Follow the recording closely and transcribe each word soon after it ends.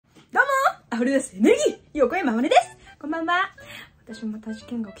あふれ出すエネルギー、横山天音です。こんばんは。私もまた事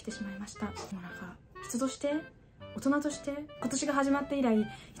件が起きてしまいました。もうなんか、人として、大人として、今年が始まって以来、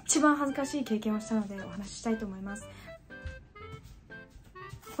一番恥ずかしい経験をしたのでお話ししたいと思います。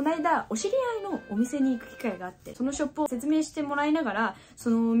この間、お知り合いのお店に行く機会があって、そのショップを説明してもらいながら、そ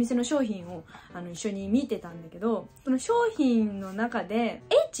のお店の商品を一緒に見てたんだけど、その商品の中で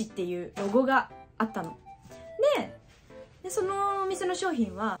H っていうロゴがあったの。で、そのお店の商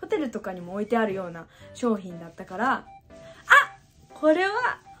品はホテルとかにも置いてあるような商品だったから、あ、これ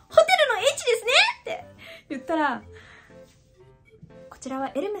はホテルの H ですねって言ったら、こちら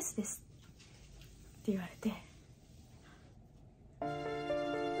はエルメスですって言われて、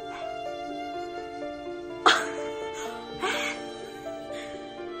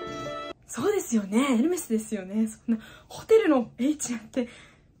そうですよね、エルメスですよね、そんなホテルの H なんて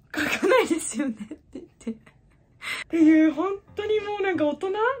書かないですよねって言ってっていう、本当にもうなんか大人、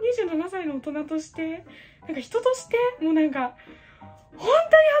27歳の大人として、なんか人として、もうなんか本当に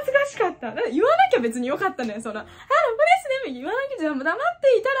恥ずかしかった。だから言わなきゃ別によかったのよ、その、あ、これですね、言わなきゃ黙っ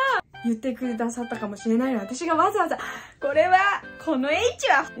ていたら言ってくださったかもしれないのに、私がわざわざ、これは、この H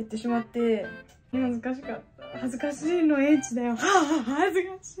は言ってしまって、恥ずかしかった。恥ずかしいの H だよ。恥ず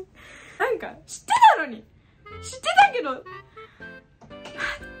かしい。なんか、知ってたのに。知ってたけど、なんでこんな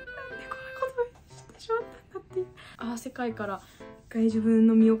ことを知ってしまったんだっていう。世界から一回自分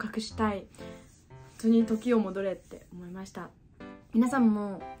の身を隠したい。本当に時を戻れって思いました。皆さん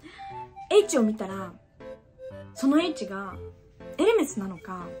も H を見たら、その H がエルメスなの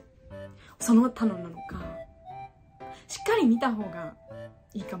かその他のなのか、しっかり見た方が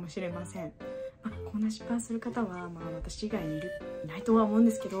いいかもしれません。こんな失敗する方は私以外にいないとは思うん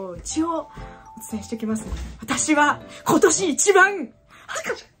ですけど、一応お伝えしておきますね。私は今年一番恥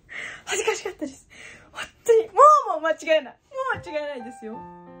ずかしかったです。本当にもう間違いない、間違いないですよ。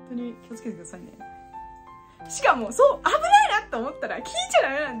本当に気をつけてくださいね。しかもそう危ないなと思ったら聞いちゃダ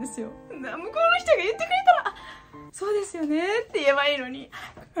メなんですよ。向こうの人が言ってくれたら、そうですよねって言えばいいのに、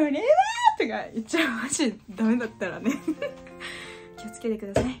これはとか言っちゃう。マジダメだったらね気をつけて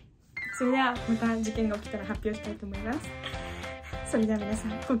ください。それではまた事件が起きたら発表したいと思います。それでは皆さ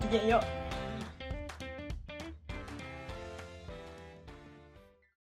んごきげんよう。